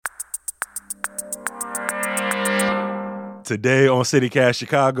Today on CityCast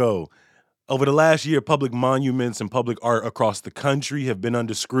Chicago, over the last year, public monuments and public art across the country have been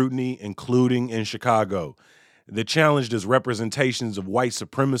under scrutiny, including in Chicago. They're challenged as representations of white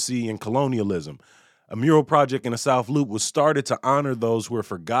supremacy and colonialism. A mural project in the South Loop was started to honor those who are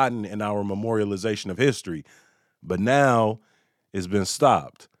forgotten in our memorialization of history, but now it's been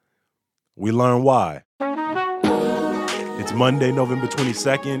stopped. We learn why. It's Monday, November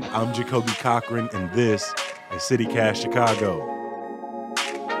 22nd. I'm Jacoby Cochran, and this is CityCast Chicago.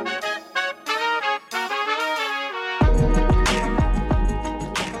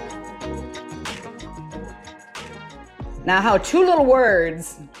 Now, how two little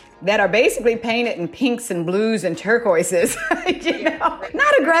words that are basically painted in pinks and blues and turquoises,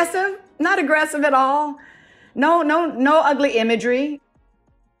 not aggressive at all. No ugly imagery.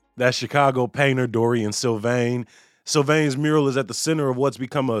 That's Chicago painter Dorian Sylvain. Sylvain's mural is at the center of what's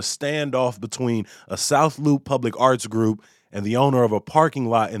become a standoff between a South Loop public arts group and the owner of a parking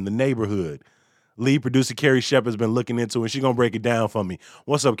lot in the neighborhood. Lead producer Carrie Shepard's been looking into it, and she's going to break it down for me.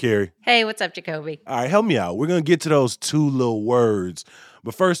 What's up, Carrie? Hey, what's up, Jacoby? All right, help me out. We're going to get to those two little words.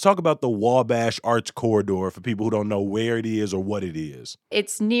 But first, talk about the Wabash Arts Corridor for people who don't know where it is or what it is.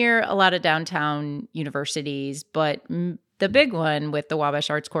 It's near a lot of downtown universities, but the big one with the Wabash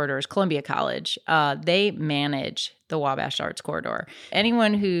Arts Corridor is Columbia College. They manage the Wabash Arts Corridor.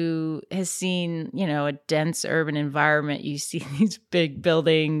 Anyone who has seen, a dense urban environment, you see these big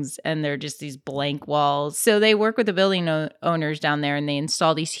buildings and they're just these blank walls. So they work with the building owners down there and they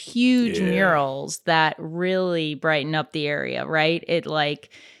install these huge murals that really brighten up the area, right? It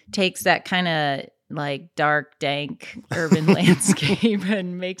takes that kind of dark, dank urban landscape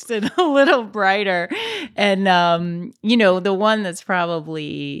and makes it a little brighter. And, the one that's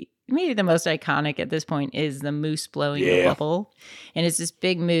probably maybe the most iconic at this point is the moose blowing the bubble. And it's this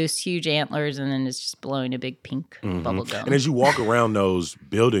big moose, huge antlers, and then it's just blowing a big pink bubble gum. And as you walk around those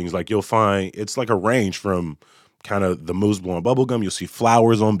buildings, you'll find it's like a range from kind of the moose blowing bubble gum. You'll see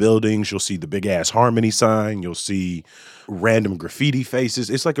flowers on buildings. You'll see the big ass Harmony sign. You'll see random graffiti faces.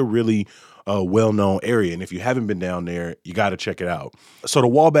 It's like a really well-known area. And if you haven't been down there, you got to check it out. So the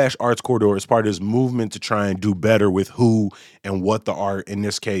Wabash Arts Corridor is part of this movement to try and do better with who and what the art, in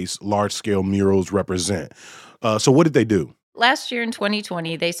this case, large-scale murals represent. So what did they do? Last year in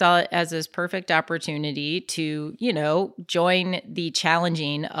 2020, they saw it as this perfect opportunity to, join the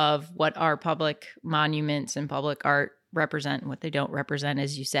challenging of what our public monuments and public art represent and what they don't represent,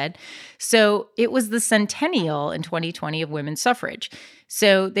 as you said. So it was the centennial in 2020 of women's suffrage.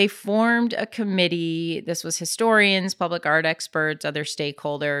 So they formed a committee. This was historians, public art experts, other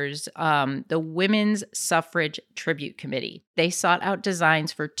stakeholders, the Women's Suffrage Tribute Committee. They sought out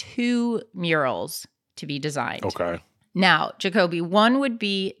designs for 2 murals to be designed. Okay. Now, Jacoby, one would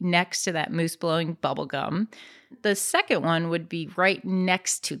be next to that moose blowing bubblegum. The second one would be right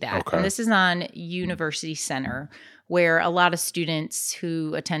next to that. Okay. And this is on University Center, where a lot of students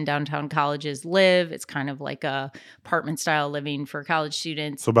who attend downtown colleges live. It's kind of like a apartment-style living for college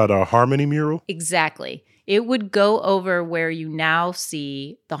students. So about a Harmony mural? Exactly. It would go over where you now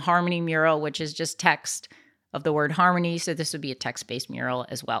see the Harmony mural, which is just text of the word harmony. So this would be a text-based mural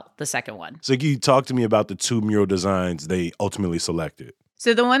as well, the second one. So can you talk to me about the 2 mural designs they ultimately selected?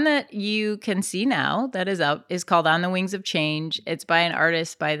 So the one that you can see now that is up is called On the Wings of Change. It's by an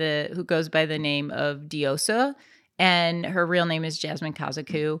artist who goes by the name of Diosa, and her real name is Jasmine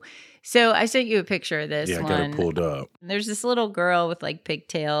Kazaku. So I sent you a picture of this one. Yeah, I got it pulled up. There's this little girl with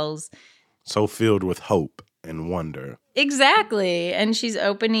pigtails. So filled with hope and wonder. Exactly. And she's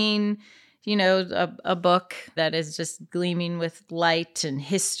opening a book that is just gleaming with light and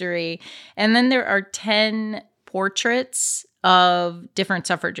history. And then there are 10 portraits of different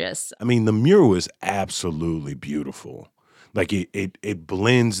suffragists. I mean, the mural is absolutely beautiful. It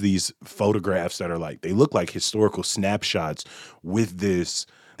blends these photographs that are they look like historical snapshots with this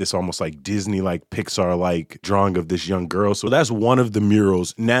almost like Disney-like, Pixar-like drawing of this young girl. So that's one of the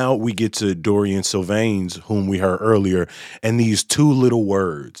murals. Now we get to Dorian Sylvain's, whom we heard earlier, and these 2 little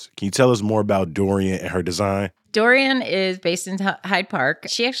words. Can you tell us more about Dorian and her design? Dorian is based in Hyde Park.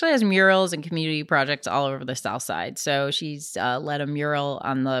 She actually has murals and community projects all over the South Side. So she's led a mural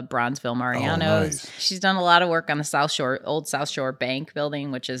on the Bronzeville Marianos. Oh, nice. She's done a lot of work on the South Shore, old South Shore Bank building,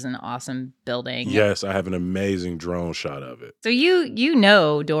 which is an awesome building. Yes, I have an amazing drone shot of it. So you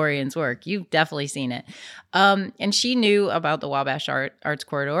know Dorian's work. You've definitely seen it. And she knew about the Wabash Arts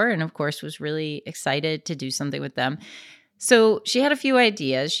Corridor and, of course, was really excited to do something with them. So she had a few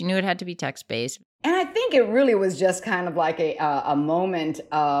ideas. She knew it had to be text-based. And I think it really was just kind of like a moment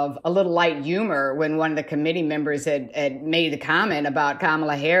of a little light humor when one of the committee members had made the comment about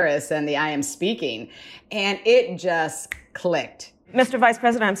Kamala Harris and the I Am Speaking. And it just clicked. Mr. Vice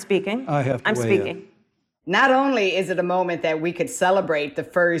President, I'm speaking. I'm speaking. Not only is it a moment that we could celebrate the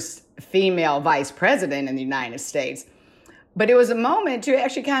first female vice president in the United States, but it was a moment to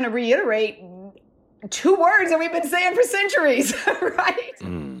actually kind of reiterate two words that we've been saying for centuries,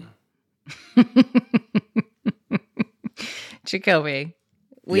 right? Jacoby,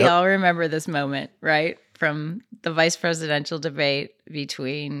 we all remember this moment, right? From the vice presidential debate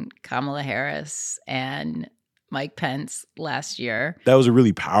between Kamala Harris and Mike Pence last year. That was a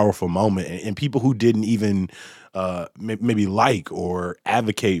really powerful moment. And people who didn't even maybe like or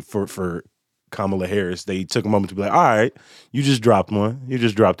advocate for Kamala Harris, they took a moment to be like, all right, you just dropped one. You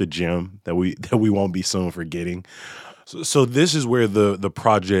just dropped a gem that we won't be soon forgetting. So this is where the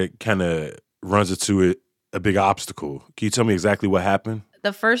project kind of runs into a big obstacle. Can you tell me exactly what happened?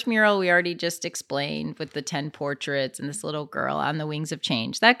 The first mural we already just explained with the 10 portraits and this little girl on the wings of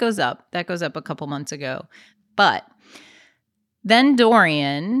change. That goes up. That goes up a couple months ago. But then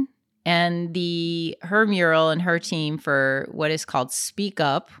Dorian and her mural and her team for what is called Speak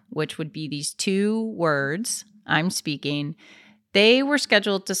Up, which would be these two words, I'm speaking, they were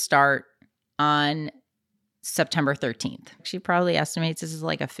scheduled to start on September 13th. She probably estimates this is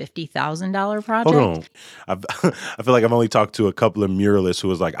like a $50,000 project. Hold on. I feel like I've only talked to a couple of muralists who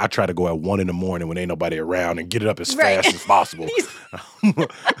was like, I try to go at 1 a.m. when ain't nobody around and get it up as fast as possible. These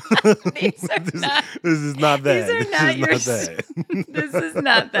are not. This is not that. These are not your. This is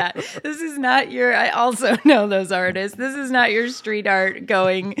not that. This is not your. I also know those artists. This is not your street art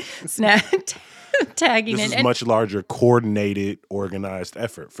going tagging This it. is much larger, coordinated, organized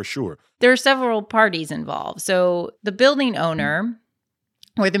effort for sure. There are several parties involved. So the building owner,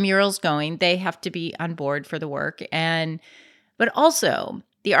 where the mural's going, they have to be on board for the work, but also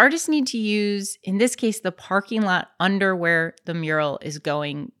the artists need to use, in this case, the parking lot under where the mural is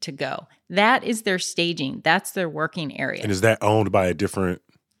going to go. That is their staging. That's their working area. And is that owned by a different?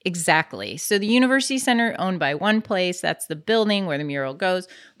 Exactly. So the University Center owned by one place. That's the building where the mural goes.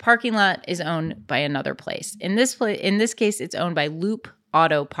 Parking lot is owned by another place. In this case, it's owned by Loop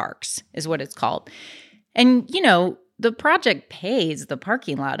Auto Parks, is what it's called. And the project pays the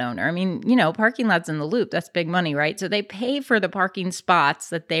parking lot owner. I mean, parking lots in the Loop, that's big money, right? So they pay for the parking spots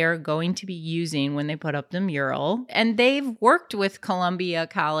that they are going to be using when they put up the mural. And they've worked with Columbia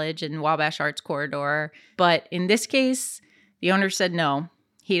College and Wabash Arts Corridor. But in this case, the owner said no,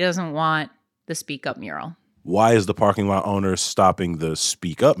 he doesn't want the Speak Up mural. Why is the parking lot owner stopping the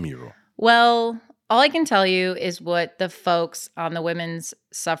Speak Up mural? Well, all I can tell you is what the folks on the Women's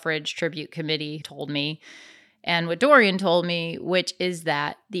Suffrage Tribute Committee told me. And what Dorian told me, which is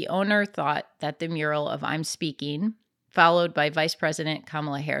that the owner thought that the mural of I'm Speaking, followed by Vice President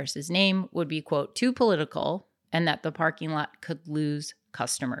Kamala Harris's name, would be, quote, too political, and that the parking lot could lose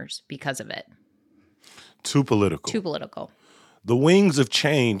customers because of it. Too political. Too political. The Wings of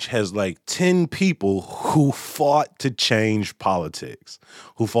Change has like 10 people who fought to change politics,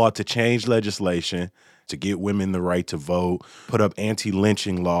 who fought to change legislation, to get women the right to vote, put up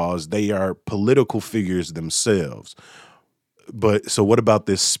anti-lynching laws. They are political figures themselves. But so what about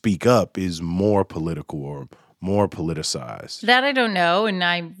this Speak Up is more political or more politicized? That I don't know, and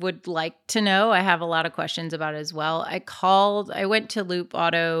I would like to know. I have a lot of questions about it as well. I went to Loop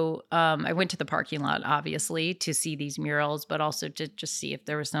Auto. I went to the parking lot, obviously, to see these murals, but also to just see if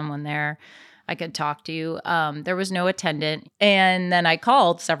there was someone there I could talk to. There was no attendant. And then I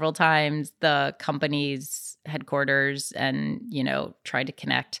called several times the company's headquarters and, tried to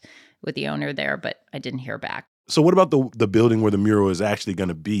connect with the owner there, but I didn't hear back. So what about the building where the mural is actually going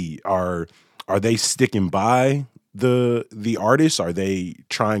to be? Are they sticking by the artists? Are they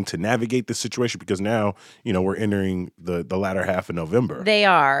trying to navigate the situation? Because now, we're entering the latter half of November. They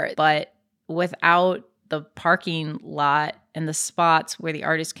are, but without the parking lot and the spots where the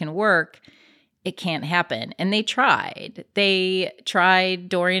artists can work, it can't happen. And they tried.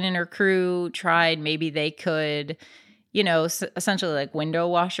 Dorian and her crew tried. Maybe they could, essentially like window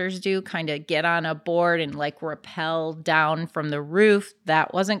washers do, kind of get on a board and like rappel down from the roof.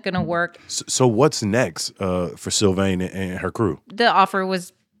 That wasn't going to work. So what's next for Sylvain and her crew? The offer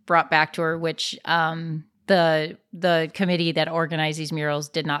was brought back to her, which the committee that organized these murals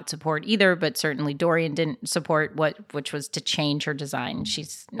did not support either, but certainly Dorian didn't support which was to change her design.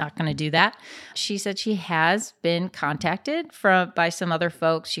 She's not going to do that. She said she has been contacted by some other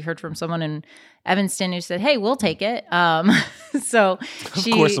folks. She heard from someone in Evanston who said, "Hey, we'll take it." So of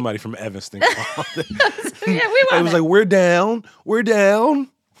course, somebody from Evanston called. Yeah, we want it was like, "We're down,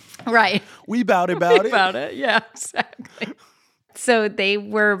 right? We about it, About it, yeah, exactly." So they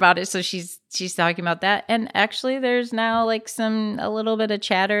were about it. So she's talking about that. And actually there's now like a little bit of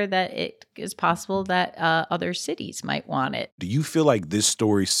chatter that it is possible that other cities might want it. Do you feel like this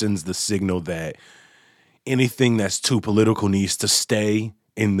story sends the signal that anything that's too political needs to stay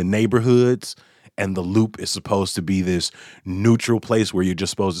in the neighborhoods, and the Loop is supposed to be this neutral place where you're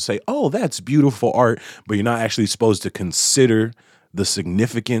just supposed to say, oh, that's beautiful art, but you're not actually supposed to consider the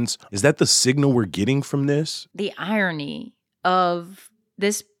significance? Is that the signal we're getting from this? The irony of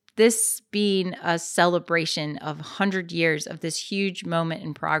this being a celebration of 100 years of this huge moment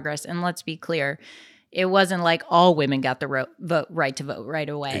in progress. And let's be clear, it wasn't like all women got the right to vote right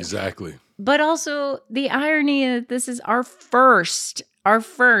away. Exactly. But also the irony that this is our first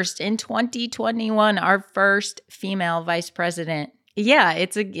in 2021, our first female vice president. Yeah,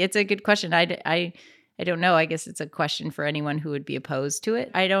 it's a good question. I don't know. I guess it's a question for anyone who would be opposed to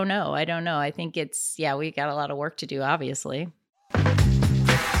it. I don't know. I think we got a lot of work to do, obviously.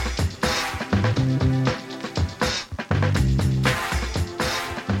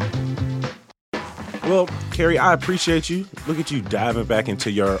 Well, Carrie, I appreciate you. Look at you diving back into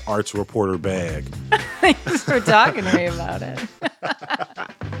your arts reporter bag. Thanks for talking to me about it.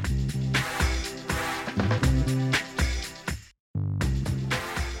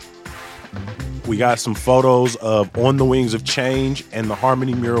 We got some photos of On the Wings of Change and the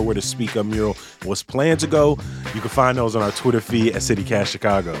Harmony mural where the Speak Up mural was planned to go. You can find those on our Twitter feed at CityCast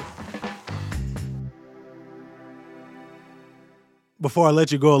Chicago. Before I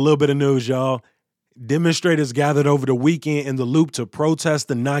let you go, a little bit of news, y'all. Demonstrators gathered over the weekend in the Loop to protest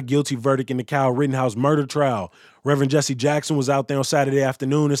the not guilty verdict in the Kyle Rittenhouse murder trial. Reverend Jesse Jackson was out there on Saturday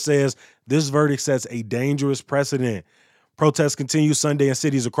afternoon and says this verdict sets a dangerous precedent. Protests continue Sunday in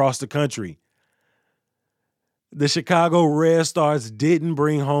cities across the country. The Chicago Red Stars didn't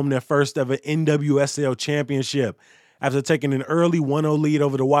bring home their first ever NWSL championship. After taking an early 1-0 lead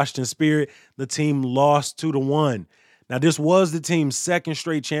over the Washington Spirit, the team lost 2-1. Now, this was the team's second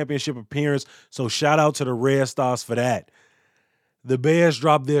straight championship appearance, so shout out to the Red Stars for that. The Bears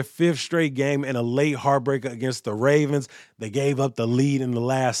dropped their fifth straight game in a late heartbreaker against the Ravens. They gave up the lead in the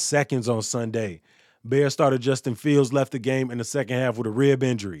last seconds on Sunday. Bears starter Justin Fields left the game in the second half with a rib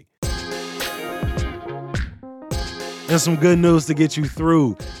injury. And some good news to get you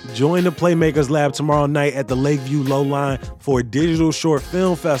through. Join the Playmakers Lab tomorrow night at the Lakeview Low Line for a digital short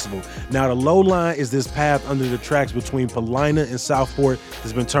film festival. Now, the Low Line is this path under the tracks between Paulina and Southport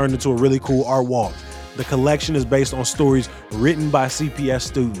that's been turned into a really cool art walk. The collection is based on stories written by CPS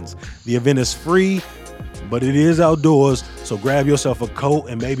students. The event is free, but it is outdoors, so grab yourself a coat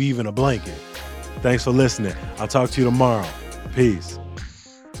and maybe even a blanket. Thanks for listening. I'll talk to you tomorrow. Peace.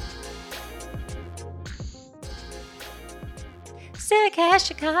 CityCast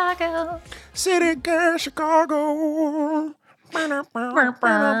Chicago. CityCast Chicago.